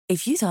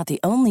If you thought the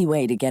only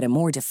way to get a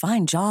more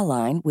defined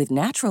jawline with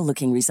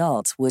natural-looking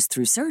results was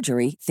through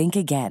surgery, think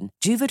again.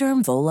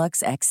 Juvederm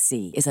Volux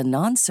XC is a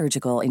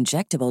non-surgical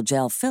injectable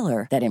gel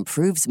filler that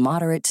improves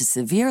moderate to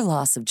severe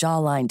loss of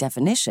jawline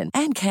definition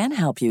and can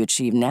help you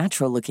achieve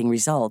natural-looking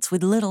results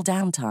with little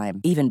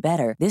downtime. Even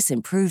better, this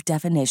improved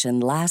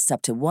definition lasts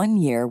up to 1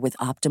 year with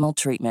optimal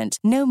treatment.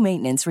 No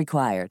maintenance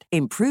required.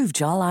 Improve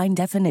jawline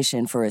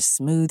definition for a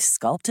smooth,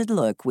 sculpted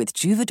look with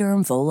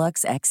Juvederm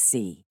Volux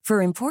XC.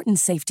 For important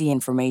safety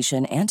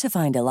information and to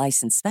find a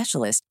licensed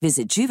specialist,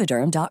 visit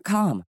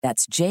Juvederm.com.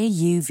 That's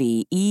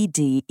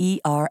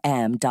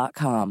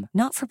JUVEDERM.com.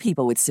 Not for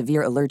people with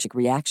severe allergic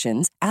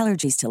reactions,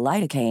 allergies to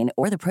lidocaine,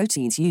 or the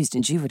proteins used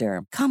in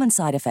Juvederm. Common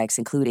side effects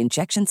include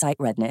injection site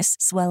redness,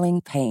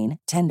 swelling, pain,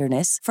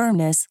 tenderness,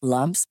 firmness,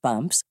 lumps,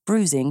 bumps,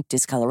 bruising,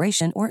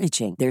 discoloration, or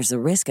itching. There's a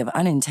risk of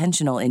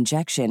unintentional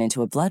injection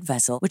into a blood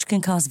vessel, which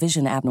can cause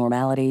vision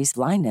abnormalities,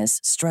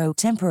 blindness, stroke,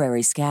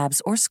 temporary scabs,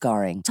 or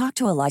scarring. Talk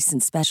to a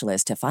licensed specialist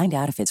to find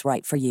out if it's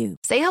right for you.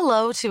 Say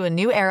hello to a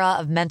new era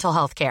of mental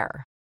health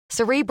care.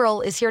 Cerebral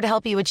is here to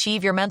help you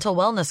achieve your mental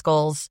wellness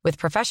goals with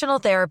professional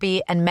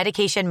therapy and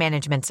medication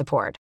management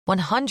support.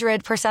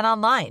 100%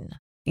 online.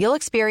 You'll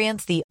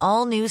experience the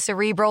all-new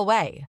Cerebral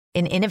Way,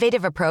 an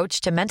innovative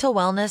approach to mental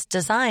wellness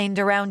designed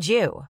around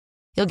you.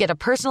 You'll get a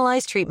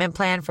personalized treatment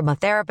plan from a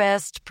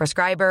therapist,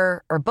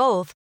 prescriber, or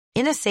both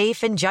in a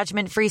safe and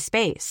judgment-free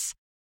space.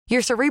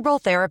 Your Cerebral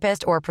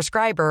therapist or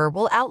prescriber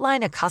will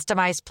outline a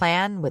customized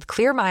plan with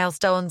clear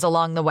milestones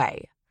along the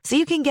way, so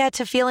you can get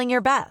to feeling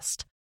your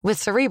best.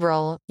 With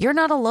Cerebral, you're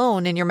not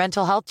alone in your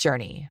mental health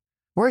journey.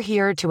 We're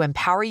here to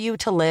empower you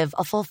to live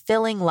a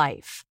fulfilling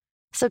life.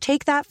 So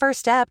take that first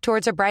step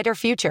towards a brighter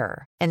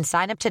future and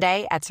sign up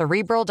today at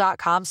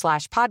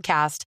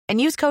Cerebral.com/podcast and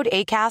use code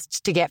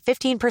ACAST to get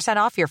 15%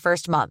 off your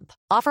first month.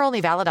 Offer only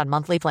valid on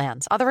monthly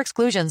plans. Other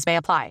exclusions may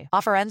apply.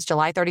 Offer ends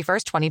July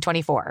 31st,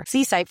 2024.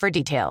 See site for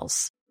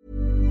details.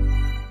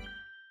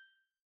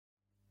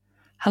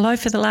 Hello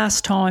for the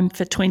last time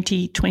for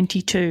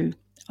 2022.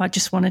 I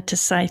just wanted to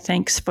say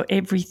thanks for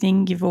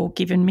everything you've all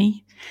given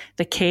me,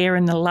 the care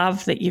and the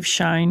love that you've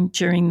shown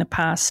during the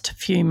past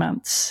few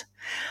months.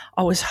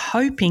 I was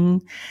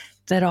hoping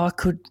that I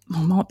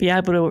might be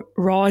able to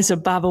rise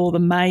above all the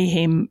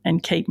mayhem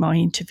and keep my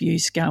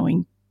interviews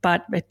going,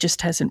 but it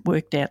just hasn't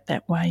worked out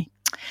that way.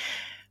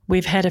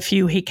 We've had a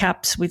few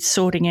hiccups with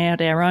sorting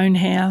out our own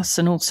house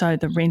and also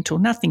the rental,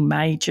 nothing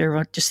major.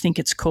 I just think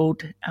it's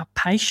called our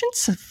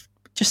patience,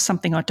 just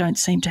something I don't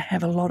seem to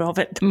have a lot of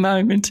at the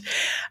moment.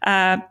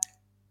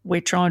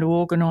 We're trying to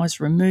organise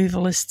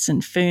removalists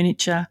and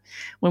furniture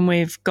when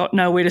we've got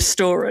nowhere to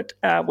store it.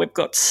 We've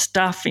got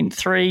stuff in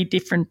 3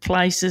 different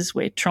places.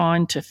 We're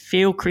trying to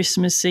feel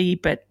Christmassy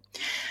but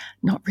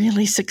not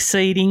really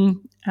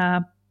succeeding.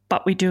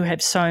 But we do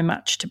have so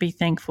much to be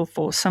thankful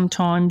for.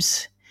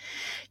 Sometimes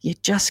you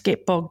just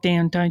get bogged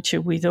down, don't you,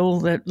 with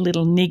all the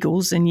little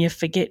niggles and you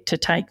forget to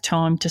take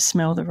time to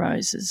smell the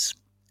roses.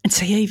 And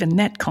see, even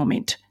that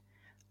comment,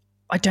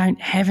 I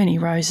don't have any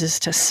roses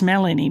to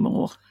smell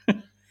anymore.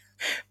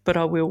 But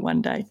I will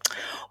one day.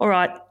 All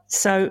right,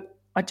 so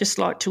I'd just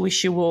like to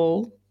wish you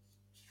all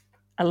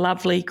a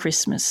lovely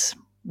Christmas,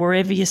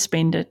 wherever you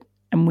spend it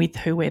and with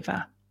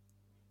whoever.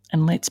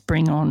 And let's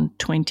bring on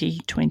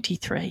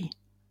 2023.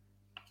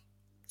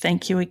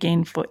 Thank you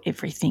again for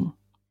everything.